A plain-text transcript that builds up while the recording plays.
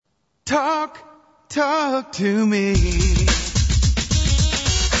Talk to me.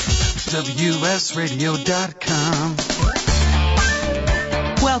 WSRadio.com.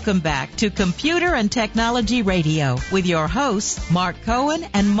 Welcome back to Computer and Technology Radio with your hosts, Mark Cohen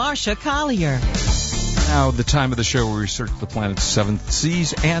and Marcia Collier. Now, the time of the show where we search the planet's seventh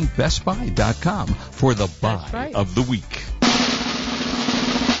seas and BestBuy.com for the buy of the week.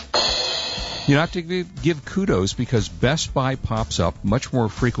 You have to give kudos because Best Buy pops up much more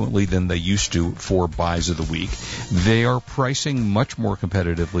frequently than they used to for buys of the week. They are pricing much more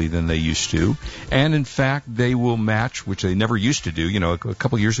competitively than they used to. And, in fact, they will match, which they never used to do. You know, a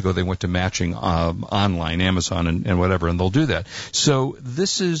couple years ago they went to matching online, Amazon and whatever, and they'll do that. So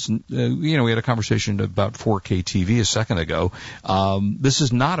this is, we had a conversation about 4K TV a second ago. This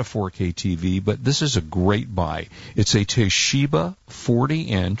is not a 4K TV, but this is a great buy. It's a Toshiba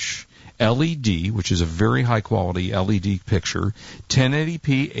 40-inch LED, which is a very high-quality LED picture,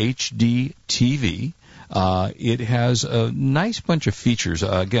 1080p HD TV. It has a nice bunch of features.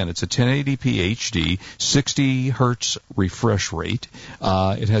 Again, it's a 1080p HD, 60 hertz refresh rate.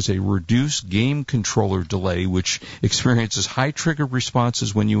 It has a reduced game controller delay, which experiences high trigger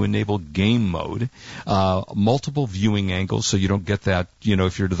responses when you enable game mode. Multiple viewing angles, so you don't get that,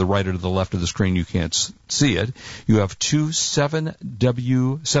 if you're to the right or to the left of the screen, you can't see it. You have two 7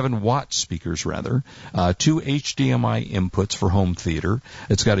 watt speakers, two HDMI inputs for home theater.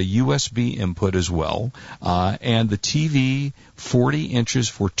 It's got a USB input as well. And the TV, 40 inches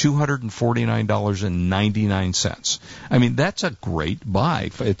for $249.99. I mean, that's a great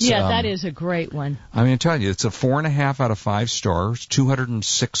buy. That is a great one. I mean, I'm telling you, it's a 4.5 out of 5 stars.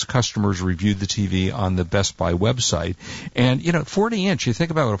 206 customers reviewed the TV on the Best Buy website. And, 40 inch, you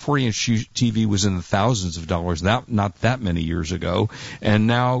think about what a 40 inch TV was in the thousands of dollars not that many years ago. And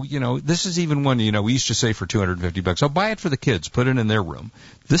now, this is even one, we used to say for $250, I'll buy it for the kids, put it in their room.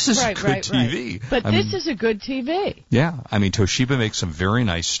 This is a good TV. Right. But this is a good TV. Yeah. I mean, Toshiba makes some very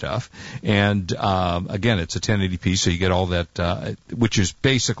nice stuff. And, again, it's a 1080p, so you get all that, which is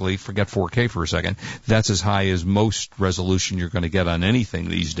basically, forget 4K for a second, that's as high as most resolution you're going to get on anything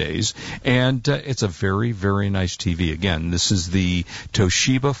these days. And it's a very, very nice TV. Again, this is the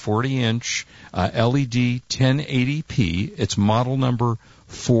Toshiba 40-inch LED 1080p. It's model number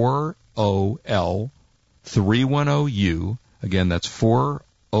 40L310U. Again, that's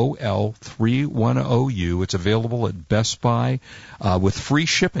 40L310U. It's available at Best Buy with free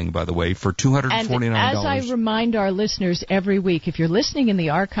shipping, by the way, for $249. And as I remind our listeners every week, if you're listening in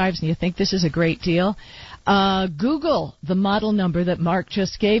the archives and you think this is a great deal, Google the model number that Mark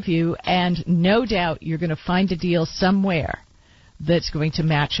just gave you, and no doubt you're going to find a deal somewhere that's going to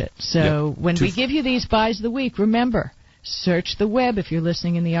match it. So when we give you these buys of the week, remember, search the web if you're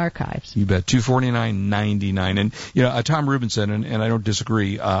listening in the archives. You bet. $249.99. And, Tom Rubin said, and I don't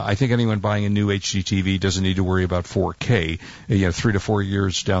disagree, I think anyone buying a new HD TV doesn't need to worry about 4K, 3 to 4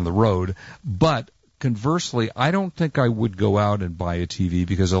 years down the road. But conversely, I don't think I would go out and buy a TV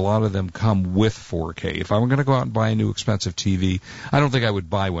because a lot of them come with 4K. If I were going to go out and buy a new expensive TV, I don't think I would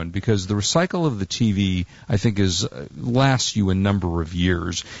buy one because the recycle of the TV, I think, lasts you a number of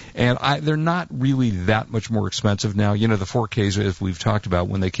years. And they're not really that much more expensive now. The 4Ks, as we've talked about,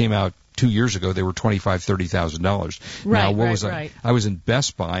 when they came out 2 years ago, they were $25,000-$30,000. Right, now, what was I? I was in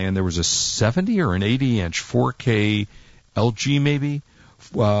Best Buy, and there was a 70 or an 80-inch 4K LG, maybe,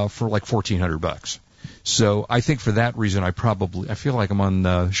 for like $1,400. So I think for that reason, I feel like I'm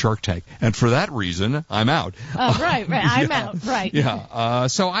on Shark Tank, and for that reason, I'm out. Right. I'm out. Right. Yeah.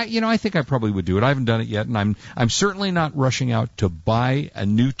 So I think I probably would do it. I haven't done it yet, and I'm certainly not rushing out to buy a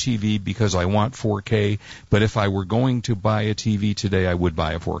new TV because I want 4K. But if I were going to buy a TV today, I would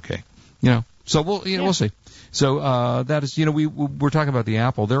buy a 4K. So we'll see. So that is, we're talking about the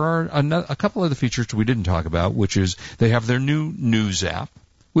Apple. There are a couple of the features we didn't talk about, which is they have their new News app,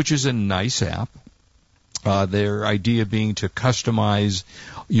 which is a nice app. Their idea being to customize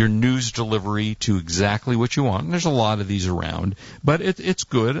your news delivery to exactly what you want. And there's a lot of these around, but it's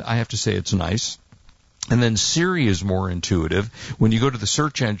good. I have to say it's nice. And then Siri is more intuitive. When you go to the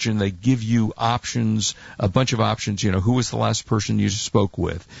search engine, they give you options, a bunch of options. Who was the last person you spoke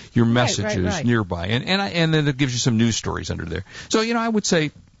with, your messages nearby, and then it gives you some news stories under there. So I would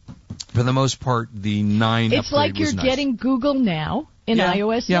say, for the most part, the 9 it's like you're getting Google now in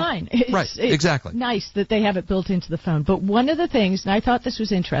iOS 9. It's exactly. Nice that they have it built into the phone. But one of the things, and I thought this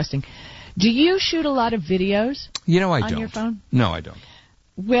was interesting, do you shoot a lot of videos on your phone? No, I don't.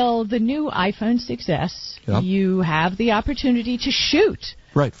 Well, the new iPhone 6S, you have the opportunity to shoot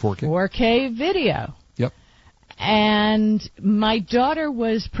 4K video. Yep. And my daughter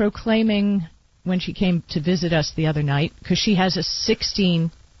was proclaiming when she came to visit us the other night, because she has a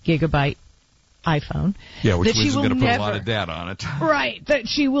 16 gigabyte iPhone. Yeah, which that means she it's will going to put never, a lot of data on it. Right, that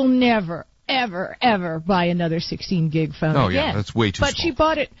she will never, ever buy another 16 gig phone Oh, again. yeah, that's way too small. She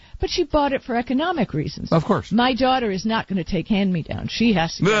bought it for economic reasons. Of course. My daughter is not going to take hand-me-down. She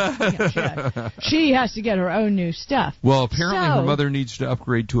has to get, she has to get her own new stuff. Well, apparently her mother needs to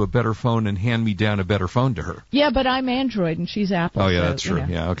upgrade to a better phone and hand me down a better phone to her. Yeah, but I'm Android and she's Apple. Oh, yeah, so, that's true.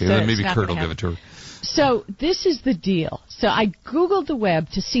 Yeah, okay. So Then maybe Kurt will give it to her. So this is the deal. So I Googled the web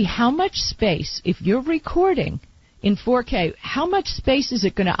to see how much space, if you're recording in 4K, how much space is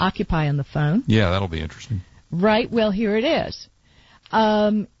it going to occupy on the phone? Yeah, that'll be interesting. Right. Well, here it is.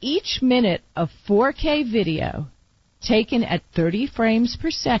 Each minute of 4K video taken at 30 frames per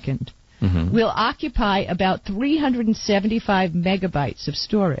second will occupy about 375 megabytes of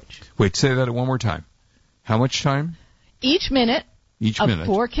storage. Wait, say that one more time. How much time? Each minute of minute.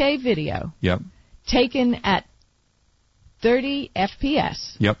 4K video taken at 30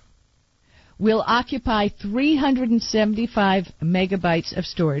 FPS will occupy 375 megabytes of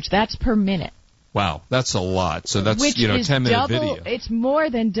storage. That's per minute. Wow, that's a lot. So that's, Which is 10-minute video. It's more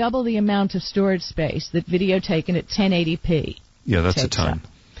than double the amount of storage space that video taken at 1080p. Yeah, that's a ton.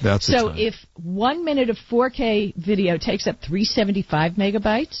 That's a ton. So if 1 minute of 4K video takes up 375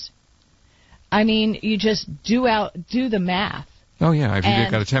 megabytes, I mean, you just do the math. Oh, yeah, if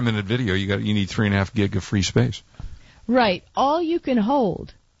you've got a 10-minute video, you need 3.5 gig of free space. Right. All you can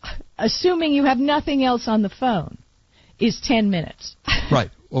hold, assuming you have nothing else on the phone, is 10 minutes.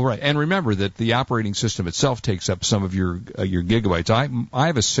 Right. Well, right. And remember that the operating system itself takes up some of your gigabytes. I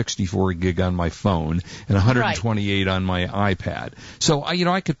have a 64 gig on my phone and 128 on my iPad. So,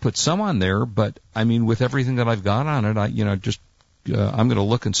 I could put some on there, but, I mean, with everything that I've got on it, I'm going to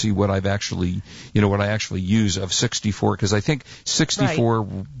look and see what I actually use of 64, because I think 64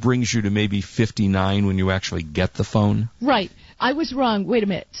 brings you to maybe 59 when you actually get the phone. Right. I was wrong. Wait a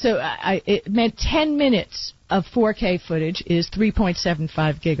minute. So it meant 10 minutes of 4K footage is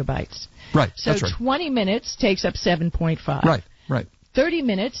 3.75 gigabytes. Right. So that's right. 20 minutes takes up 7.5. Right. 30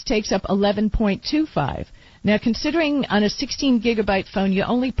 minutes takes up 11.25. Now, considering on a 16 gigabyte phone, you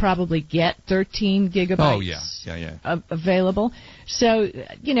only probably get 13 gigabytes available. So,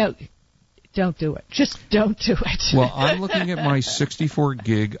 don't do it. Just don't do it. Well, I'm looking at my 64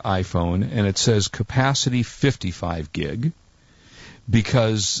 gig iPhone, and it says capacity 55 gig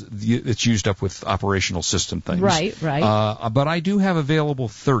because it's used up with operational system things. Right. But I do have available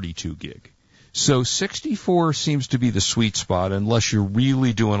 32 gig. So 64 seems to be the sweet spot unless you're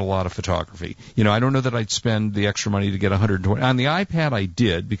really doing a lot of photography. I don't know that I'd spend the extra money to get 120. On the iPad I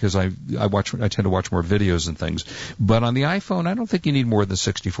did because I tend to watch more videos and things. But on the iPhone I don't think you need more than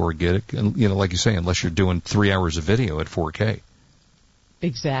 64 gig, like you say, unless you're doing 3 hours of video at 4K.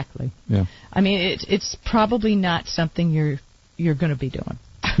 Exactly. Yeah. I mean, it's probably not something you're going to be doing.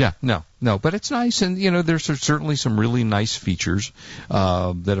 Yeah, no, but it's nice, and there's certainly some really nice features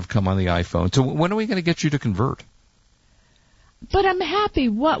that have come on the iPhone. So when are we going to get you to convert? But I'm happy.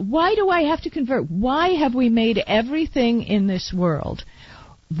 Why do I have to convert? Why have we made everything in this world?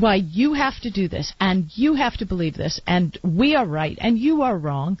 Why you have to do this, and you have to believe this, and we are right, and you are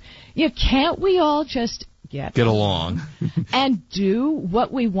wrong? Can't we all just get along and do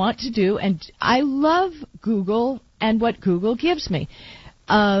what we want to do? And I love Google and what Google gives me.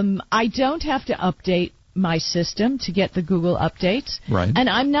 I don't have to update my system to get the Google updates. Right. And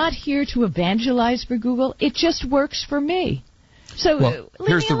I'm not here to evangelize for Google. It just works for me. So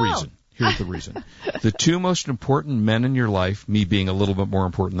here's the alone. reason. The two most important men in your life, me being a little bit more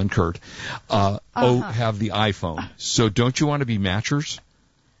important than Kurt, have the iPhone. So don't you want to be matchers?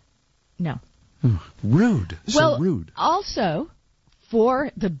 No. Rude. So rude. Also,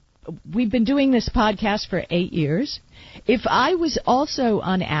 we've been doing this podcast for 8 years. If I was also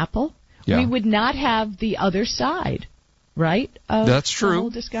on Apple, we would not have the other side, right? That's true. The whole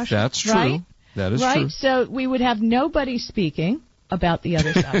discussion. That's true. Right? That is true. Right? So we would have nobody speaking about the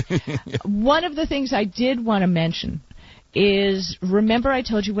other side. One of the things I did want to mention is, remember I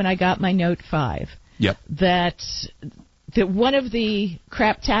told you when I got my Note 5 that one of the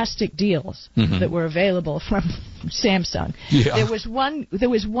craptastic deals that were available from Samsung, there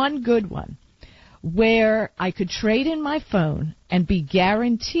was one good one where I could trade in my phone and be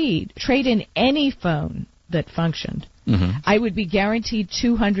guaranteed, trade in any phone that functioned, I would be guaranteed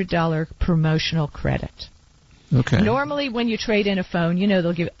 $200 promotional credit. Okay. Normally when you trade in a phone,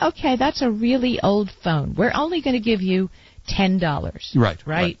 they'll give, okay, that's a really old phone. We're only going to give you $10.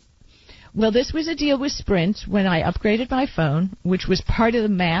 Right? Well, this was a deal with Sprint when I upgraded my phone, which was part of the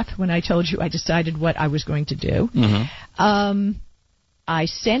math when I told you I decided what I was going to do. I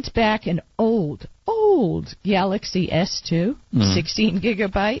sent back an old old Galaxy S2, 16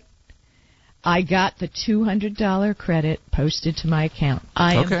 gigabyte. I got the $200 credit posted to my account.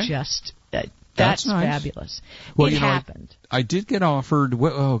 I am just... That's nice. Fabulous. Well, it happened. I did get offered.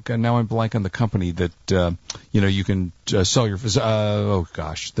 Oh God, now I'm blank on the company that you can sell your.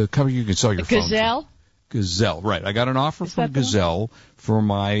 The company you can sell your phone. Gazelle. Gazelle, right? I got an offer from Gazelle for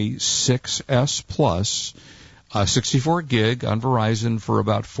my 6S Plus, 64 gig on Verizon for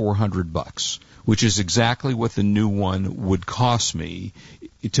about $400, which is exactly what the new one would cost me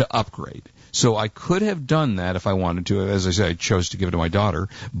to upgrade. So I could have done that if I wanted to. As I said, I chose to give it to my daughter,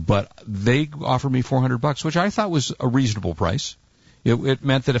 but they offered me $400, which I thought was a reasonable price. It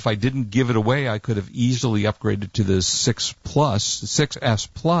meant that if I didn't give it away, I could have easily upgraded to the 6S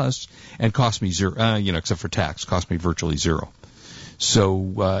Plus, and cost me zero, except for tax, cost me virtually zero.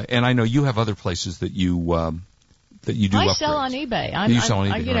 So, and I know you have other places that you do upgrades. I sell on eBay. You sell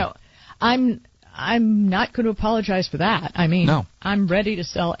on eBay, right. I'm not going to apologize for that. I mean, no. I'm ready to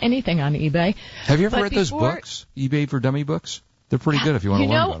sell anything on eBay. Have you ever read those books, eBay for Dummy books? They're pretty good if you want to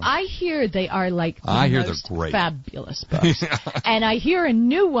learn about them. I hear they are like the most they're great. Fabulous books. And I hear a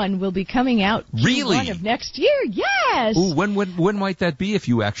new one will be coming out Q1 of next year. Yes. Ooh, when might that be if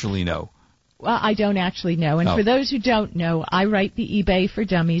you actually know? Well, I don't actually know. And for those who don't know, I write the eBay for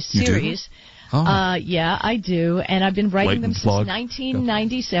Dummies series. Oh. Yeah, I do, and I've been writing them since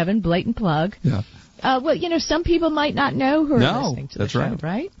 1997. Blatant plug. Yeah. Well, some people might not know who are listening to the show,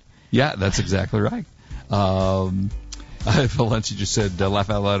 right? Yeah, that's exactly right. Valencia just said, laugh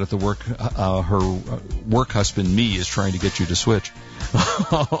out loud at the work. Her work husband, me, is trying to get you to switch.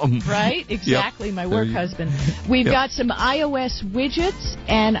 Right? Exactly, my work husband. We've got some iOS widgets,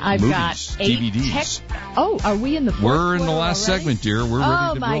 and I've got 8 DVDs. Are we in the fourth We're in the last already? segment, dear. We're ready to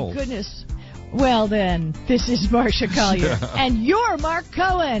roll. Oh, my goodness. Well, then, this is Marcia Collier, and you're Mark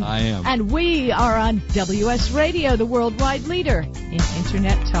Cohen. I am. And we are on WS Radio, the worldwide leader in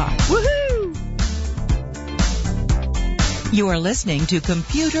Internet talk. Woohoo! You are listening to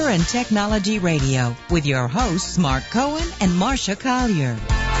Computer and Technology Radio with your hosts, Mark Cohen and Marcia Collier.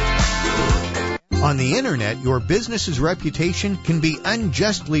 On the Internet, your business's reputation can be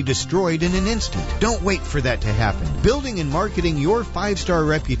unjustly destroyed in an instant. Don't wait for that to happen. Building and marketing your 5-star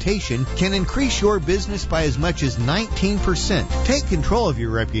reputation can increase your business by as much as 19%. Take control of your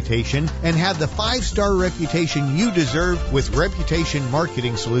reputation and have the 5-star reputation you deserve with Reputation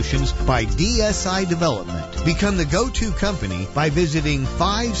Marketing Solutions by DSI Development. Become the go-to company by visiting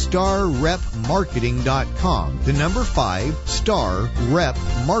 5starrepmarketing.com. The number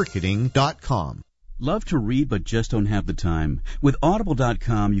 5starrepmarketing.com. Love to read but just don't have the time? With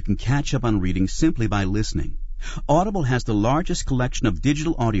Audible.com, you can catch up on reading simply by listening. Audible has the largest collection of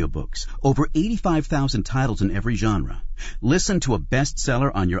digital audiobooks, over 85,000 titles in every genre. Listen to a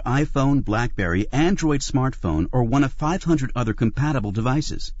bestseller on your iPhone, BlackBerry, Android smartphone, or one of 500 other compatible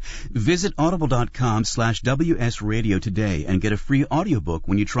devices. Visit audible.com/WS Radio today and get a free audiobook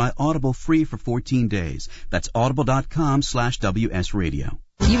when you try Audible free for 14 days. That's audible.com/WS Radio.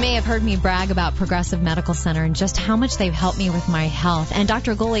 You may have heard me brag about Progressive Medical Center and just how much they've helped me with my health. And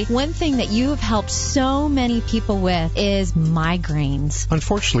Dr. Goley, one thing that you have helped so many people with is migraines.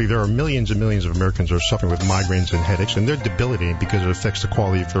 Unfortunately, there are millions and millions of Americans who are suffering with migraines and headaches, and they're debilitating because it affects the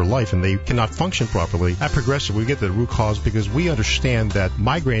quality of their life, and they cannot function properly. At Progressive, we get the root cause because we understand that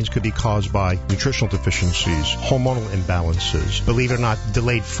migraines could be caused by nutritional deficiencies, hormonal imbalances, believe it or not,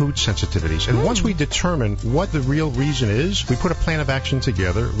 delayed food sensitivities. And once we determine what the real reason is, we put a plan of action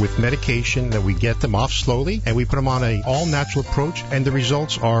together with medication that we get them off slowly, and we put them on an all-natural approach, and the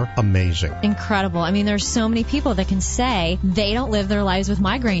results are amazing. Incredible. I mean, there's so many people that can say they don't live their lives with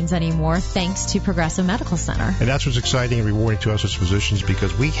migraines anymore thanks to Progressive Medical Center. And that's what's exciting and rewarding to us as physicians,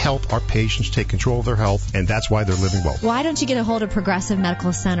 because we help our patients take control of their health, and that's why they're living well. Why don't you get a hold of Progressive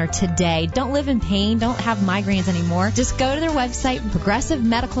Medical Center today? Don't live in pain. Don't have migraines anymore. Just go to their website,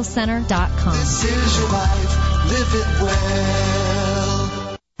 progressivemedicalcenter.com. This is your life. Live it well.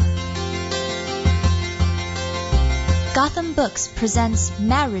 Gotham Books presents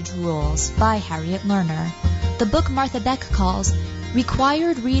Marriage Rules by Harriet Lerner. The book Martha Beck calls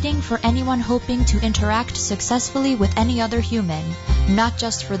required reading for anyone hoping to interact successfully with any other human, not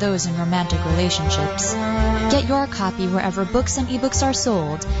just for those in romantic relationships. Get your copy wherever books and ebooks are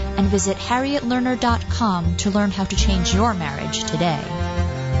sold, and visit harrietlerner.com to learn how to change your marriage today.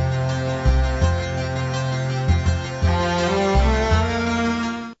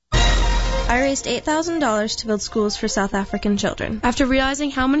 raised $8,000 to build schools for South African children. After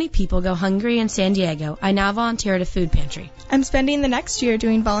realizing how many people go hungry in San Diego, I now volunteer at a food pantry. I'm spending the next year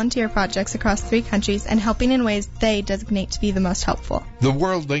doing volunteer projects across 3 countries and helping in ways they designate to be the most helpful. The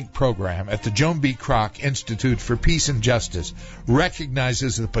WorldLink program at the Joan B. Kroc Institute for Peace and Justice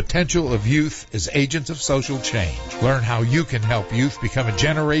recognizes the potential of youth as agents of social change. Learn how you can help youth become a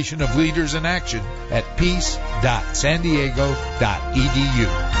generation of leaders in action at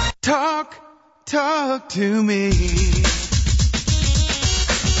peace.sandiego.edu. Talk to me.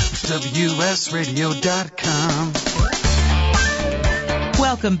 WSRadio.com.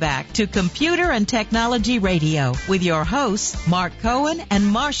 Welcome back to Computer and Technology Radio with your hosts, Mark Cohen and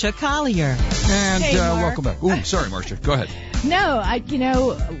Marcia Collier. And Hey, Mark. welcome back. Ooh, sorry, Marcia. Go ahead. No,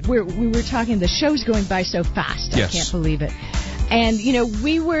 we were talking, the show's going by so fast. Yes. I can't believe it. And,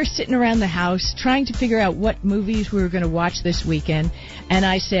 we were sitting around the house trying to figure out what movies we were going to watch this weekend. And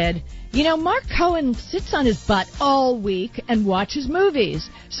I said, Mark Cohen sits on his butt all week and watches movies.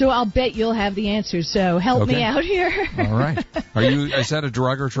 So I'll bet you'll have the answers. So help me out here. All right. Is that a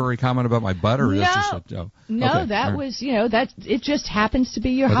derogatory comment about my butt, or that's just that was, it just happens to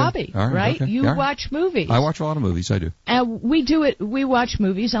be your hobby, all right? Okay. You watch movies. I watch a lot of movies, I do. And we watch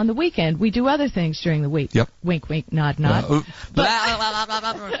movies on the weekend. We do other things during the week. Yep. Wink, wink, nod, nod.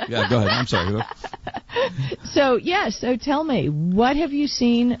 Yeah, go ahead. I'm sorry. So tell me, what have you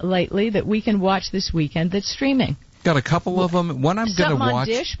seen lately that we can watch this weekend that's streaming? Got a couple of them. One I'm going to watch. On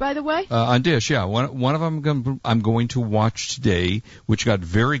Dish, by the way? On Dish, yeah. One of them I'm going to watch today, which got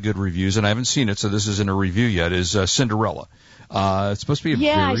very good reviews, and I haven't seen it, so this isn't a review yet, is Cinderella. It's supposed to be a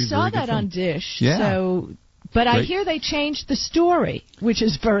very, I saw very good that film. on Dish. Yeah. But I hear they changed the story, which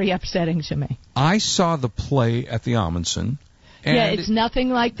is very upsetting to me. I saw the play at the Amundsen. It's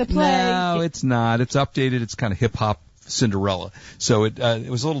nothing like the play. No, it's not. It's updated. It's kind of hip-hop Cinderella. So it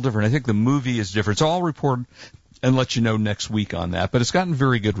was a little different. I think the movie is different. So I'll report and let you know next week on that. But it's gotten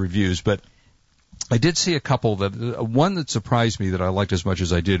very good reviews. But I did see a couple one that surprised me that I liked as much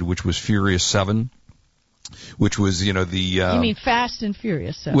as I did, which was Furious 7, which was, you mean Fast and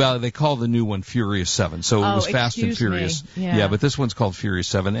Furious 7? Well, they call the new one Furious 7. So it was Fast and Furious. Yeah, but this one's called Furious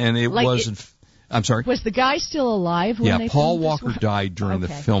 7. And it wasn't... I'm sorry? Was the guy still alive when they Paul filmed Walker this one? died during the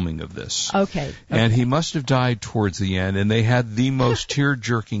filming of this. Okay. And he must have died towards the end, and they had the most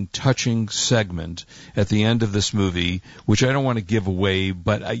tear-jerking, touching segment at the end of this movie, which I don't want to give away,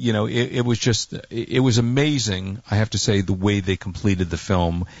 but, it was amazing, I have to say, the way they completed the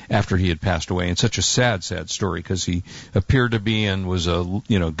film after he had passed away. And such a sad, sad story, because he appeared to be and was a,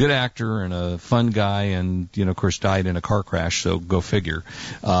 good actor and a fun guy, and, of course, died in a car crash, so go figure.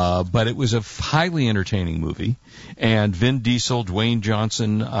 But it was a highly entertaining movie, and Vin Diesel, Dwayne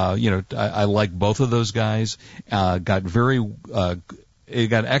Johnson, I like both of those guys. It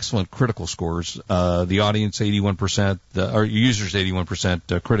got excellent critical scores. The audience 81%, or users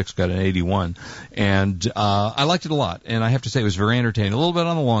 81%, critics got an 81, and I liked it a lot. And I have to say it was very entertaining. A little bit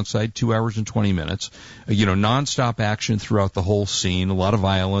on the long side, 2 hours and 20 minutes. Nonstop action throughout the whole scene. A lot of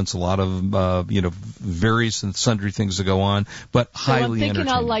violence, a lot of various and sundry things that go on, but highly entertaining. I'm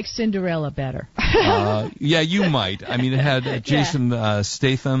thinking I'll like Cinderella better. Yeah, you might. I mean, it had Jason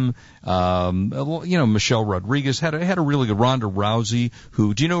Statham, Michelle Rodriguez had a really good Ronda Rousey.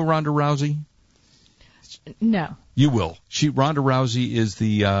 Do you know Ronda Rousey? No. You will. Ronda Rousey is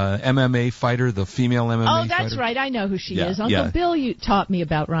the MMA fighter, the female MMA fighter. Oh, that's right. I know who she is. Uncle Bill taught me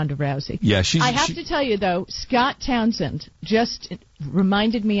about Ronda Rousey. Yeah, I have to tell you, though, Scott Townsend just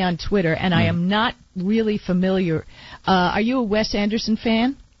reminded me on Twitter, and I am not really familiar. Are you a Wes Anderson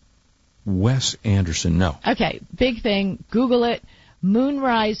fan? Wes Anderson, no. Okay, big thing. Google it.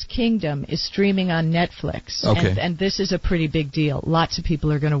 Moonrise Kingdom is streaming on Netflix. Okay. And this is a pretty big deal. Lots of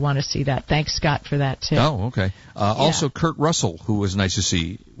people are going to want to see that. Thanks, Scott, for that, too. Oh, okay. Also, Kurt Russell, who was nice to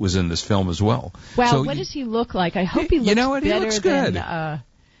see, was in this film as well. Wow, so what does he look like? I hope he looks better he looks good.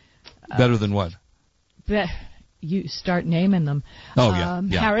 Better than what? You start naming them. Oh,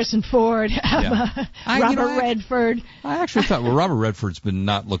 yeah. Harrison Ford, Robert Redford. I actually thought, Robert Redford's been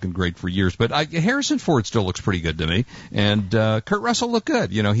not looking great for years, but Harrison Ford still looks pretty good to me. And Kurt Russell looked good.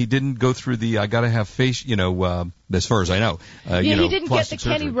 He didn't go through the I got to have face, as far as I know. He didn't get the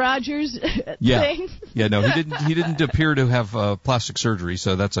surgery. Kenny Rogers thing. Yeah, no, he didn't appear to have plastic surgery,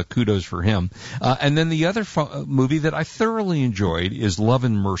 so that's a kudos for him. And then the other movie that I thoroughly enjoyed is Love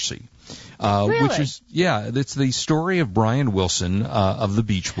and Mercy. Really? Which is, it's the story of Brian Wilson of the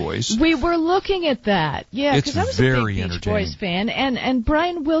Beach Boys. We were looking at that, because I was a big Beach Boys fan, and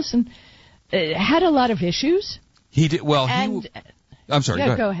Brian Wilson had a lot of issues. He did well. I'm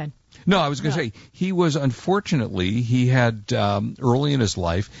sorry. Go ahead. No, I was going to say, he was, unfortunately, he had, early in his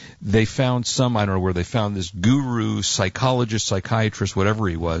life, they found I don't know where they found this guru, psychologist, psychiatrist, whatever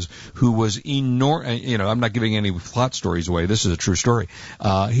he was, who was I'm not giving any plot stories away, this is a true story.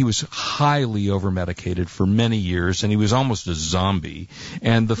 He was highly over-medicated for many years, and he was almost a zombie.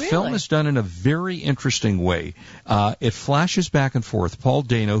 And the film is done in a very interesting way. It flashes back and forth. Paul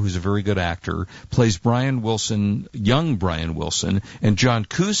Dano, who's a very good actor, plays Brian Wilson, young Brian Wilson, and John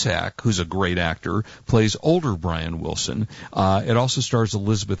Cusack, who's a great actor, plays older Brian Wilson. It also stars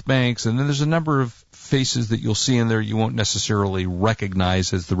Elizabeth Banks, and then there's a number of faces that you'll see in there you won't necessarily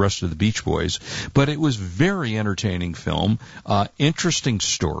recognize as the rest of the Beach Boys. But it was very entertaining film, interesting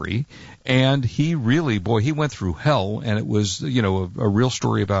story, and he really, he went through hell, and it was, a real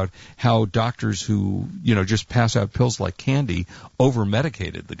story about how doctors who, just pass out pills like candy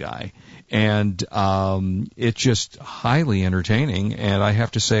over-medicated the guy. And it's just highly entertaining, and I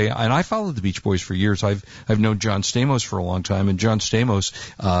have to say, and I followed the Beach Boys for years. I've known John Stamos for a long time, and John Stamos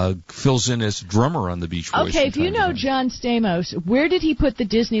fills in as drummer on the Beach Boys. Okay, if you know John Stamos, where did he put the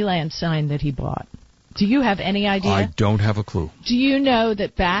Disneyland sign that he bought? Do you have any idea? I don't have a clue. Do you know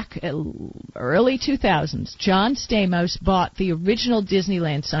that back early 2000s, John Stamos bought the original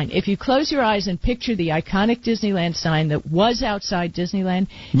Disneyland sign? If you close your eyes and picture the iconic Disneyland sign that was outside Disneyland,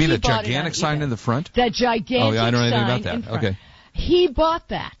 you mean the gigantic sign in the front? The gigantic I don't know sign anything about that. Okay. He bought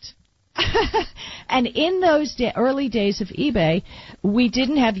that. And in those early days of eBay, we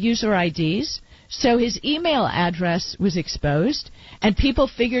didn't have user IDs. So his email address was exposed, and people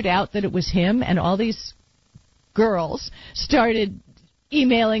figured out that it was him, and all these girls started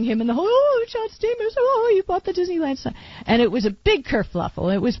emailing him, and the whole, John Stamos, you bought the Disneyland sign. And it was a big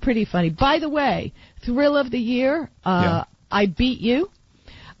kerfluffle. It was pretty funny. By the way, thrill of the year, I beat you.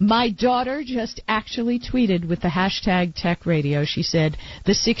 My daughter just actually tweeted with the hashtag Tech Radio. She said,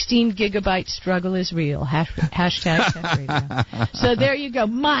 the 16-gigabyte struggle is real. Hashtag Tech Radio. So there you go.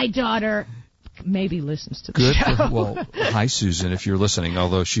 My daughter maybe listens to the show. Well, hi, Susan, if you're listening,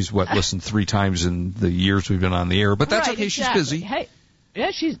 although she's, listened 3 times in the years we've been on the air. But that's okay, exactly. She's busy. Hey, yeah,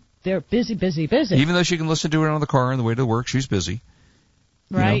 they're busy. Even though she can listen to it on the car on the way to work, she's busy.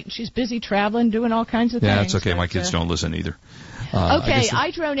 Right, she's busy traveling, doing all kinds of things. Yeah, it's okay. My kids don't listen either. Okay,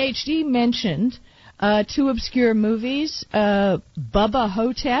 iDrone HD mentioned 2 obscure movies, Bubba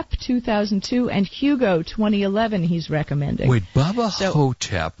Hotep 2002 and Hugo 2011 he's recommending. Wait, Bubba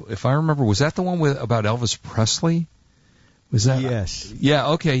Hotep, if I remember, was that the one about Elvis Presley? Was that? Yes. Yeah,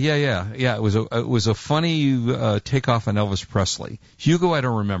 okay, yeah. It was a funny takeoff on Elvis Presley. Hugo, I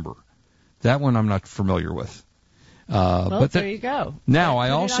don't remember. That one I'm not familiar with. But there you go. Now,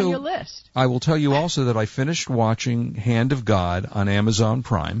 Put it on your list. I will tell you also that I finished watching Hand of God on Amazon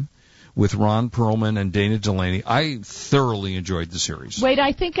Prime with Ron Perlman and Dana Delaney. I thoroughly enjoyed the series. Wait,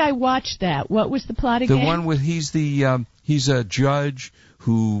 I think I watched that. What was the plot again? The one with he's a judge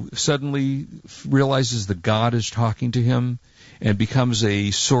who suddenly realizes that God is talking to him and becomes a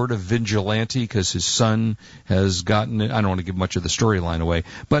sort of vigilante because his son has gotten it. I don't want to give much of the storyline away,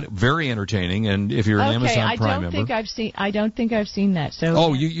 but very entertaining. And if you're an Amazon Prime member, I don't think I've seen that.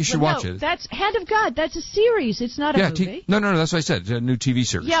 So you should watch it. That's Hand of God. That's a series. It's not a movie. No. That's what I said. It's a new TV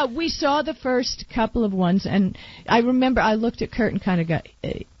series. Yeah, we saw the first couple of ones, and I remember I looked at Kurt and kind of got.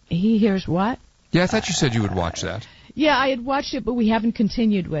 He hears what? Yeah, I thought you said you would watch that. Yeah, I had watched it, but we haven't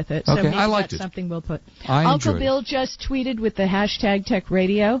continued with it. So okay, maybe I liked that's something we'll put. Uncle Bill just tweeted with the hashtag Tech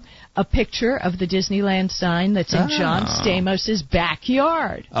Radio a picture of the Disneyland sign that's in John Stamos'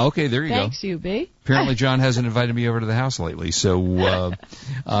 backyard. Okay, there you go. Thanks, UB. Apparently, John hasn't invited me over to the house lately, so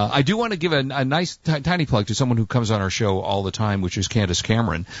I do want to give a nice tiny plug to someone who comes on our show all the time, which is Candace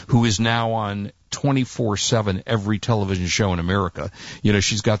Cameron, who is now on 24/7 every television show in America.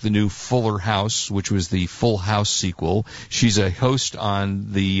 She's got the new Fuller House, which was the Full House sequel. She's a host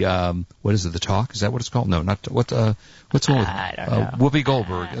on the what is it? The Talk? Is that what it's called? No, not what's the one with I don't know. Whoopi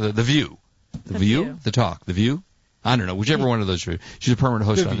Goldberg? The View, the View, the Talk, the View. I don't know, whichever one of those. She's a permanent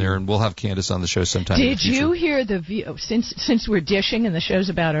host on there, and we'll have Candace on the show sometime. Did you hear the View? Since we're dishing and the show's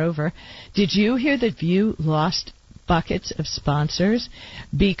about over, did you hear the View lost buckets of sponsors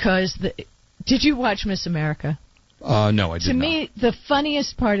because Did you watch Miss America? No, I did not. To me, the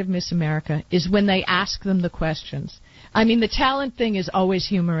funniest part of Miss America is when they ask them the questions. I mean, the talent thing is always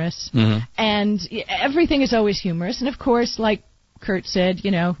humorous, and everything is always humorous. And, of course, like Kurt said,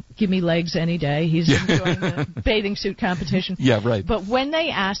 give me legs any day. He's enjoying the bathing suit competition. Yeah, right. But when they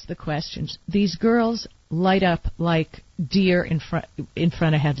ask the questions, these girls light up like deer in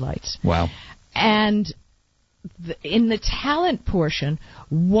front of headlights. Wow. And in the talent portion,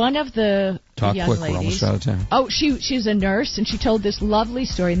 one of the Talk young quick, ladies. We're almost out of time. Oh, she's a nurse, and she told this lovely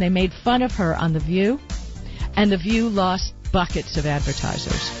story, and they made fun of her on The View, and The View lost buckets of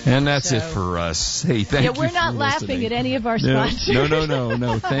advertisers. And that's it for us. Hey, thank you. Yeah, we're not laughing at any of our sponsors.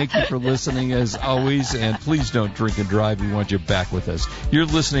 No. Thank you for listening as always, and please don't drink and drive. We want you back with us. You're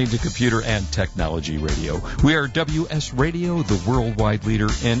listening to Computer and Technology Radio. We are WS Radio, the worldwide leader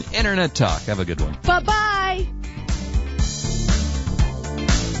in Internet talk. Have a good one. Bye-bye.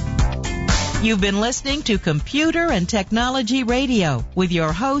 You've been listening to Computer and Technology Radio with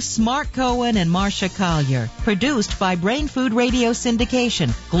your hosts Mark Cohen and Marcia Collier. Produced by Brain Food Radio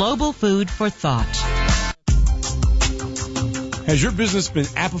Syndication, global food for thought. Has your business been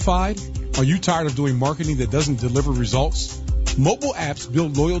appified? Are you tired of doing marketing that doesn't deliver results? Mobile apps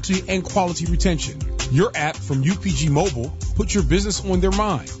build loyalty and quality retention. Your app from UPG Mobile puts your business on their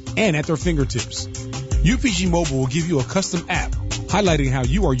mind and at their fingertips. UPG Mobile will give you a custom app highlighting how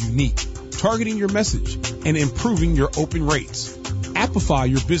you are unique, targeting your message, and improving your open rates. Appify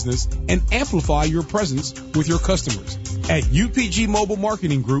your business and amplify your presence with your customers at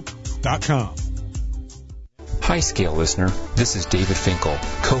upgmobilemarketinggroup.com. Hi, Scale listener. This is David Finkel,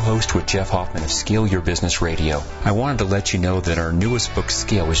 co-host with Jeff Hoffman of Scale Your Business Radio. I wanted to let you know that our newest book,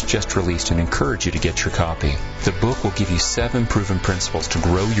 Scale, was just released and encourage you to get your copy. The book will give you 7 proven principles to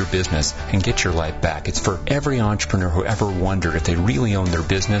grow your business and get your life back. It's for every entrepreneur who ever wondered if they really own their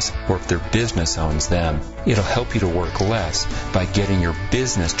business or if their business owns them. It'll help you to work less by getting your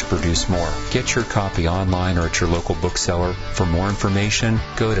business to produce more. Get your copy online or at your local bookseller. For more information,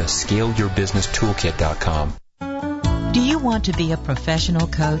 go to scaleyourbusinesstoolkit.com. Do you want to be a professional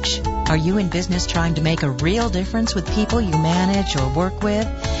coach? Are you in business trying to make a real difference with people you manage or work with?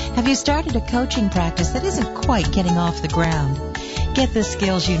 Have you started a coaching practice that isn't quite getting off the ground? Get the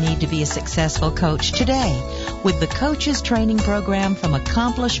skills you need to be a successful coach today with the Coaches Training Program from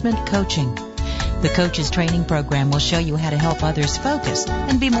Accomplishment Coaching. The Coaches Training Program will show you how to help others focus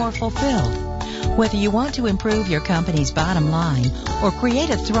and be more fulfilled. Whether you want to improve your company's bottom line or create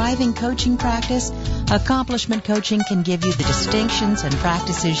a thriving coaching practice, Accomplishment Coaching can give you the distinctions and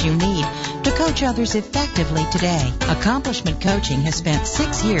practices you need to coach others effectively today. Accomplishment Coaching has spent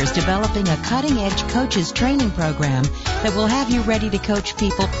 6 years developing a cutting-edge coaches training program that will have you ready to coach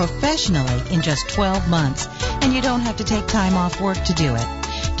people professionally in just 12 months, and you don't have to take time off work to do it.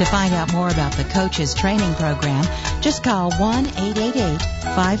 To find out more about the Coaches Training Program, just call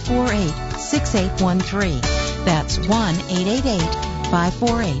 1-888-548-6813. That's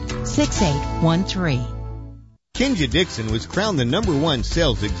 1-888-548-6813. Kinja Dixon was crowned the #1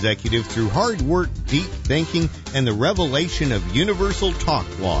 sales executive through hard work, deep thinking, and the revelation of universal talk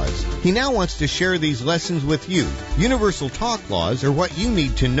laws. He now wants to share these lessons with you. Universal talk laws are what you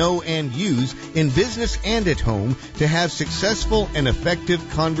need to know and use in business and at home to have successful and effective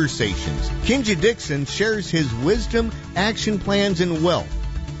conversations. Kinja Dixon shares his wisdom, action plans, and wealth.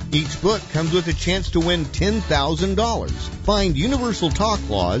 Each book comes with a chance to win $10,000. Find Universal Talk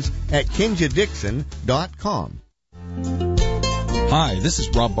Laws at KinjaDixon.com. Hi, this is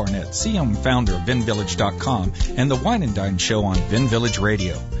Rob Barnett, CEO and founder of VinVillage.com and the Wine and Dine Show on Vin Village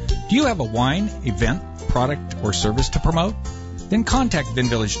Radio. Do you have a wine, event, product, or service to promote? Then contact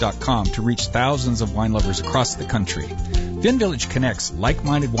VinVillage.com to reach thousands of wine lovers across the country. Vin Village connects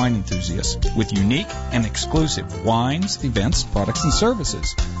like-minded wine enthusiasts with unique and exclusive wines, events, products, and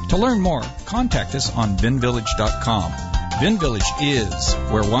services. To learn more, contact us on VinVillage.com. Vin Village is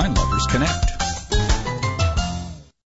where wine lovers connect.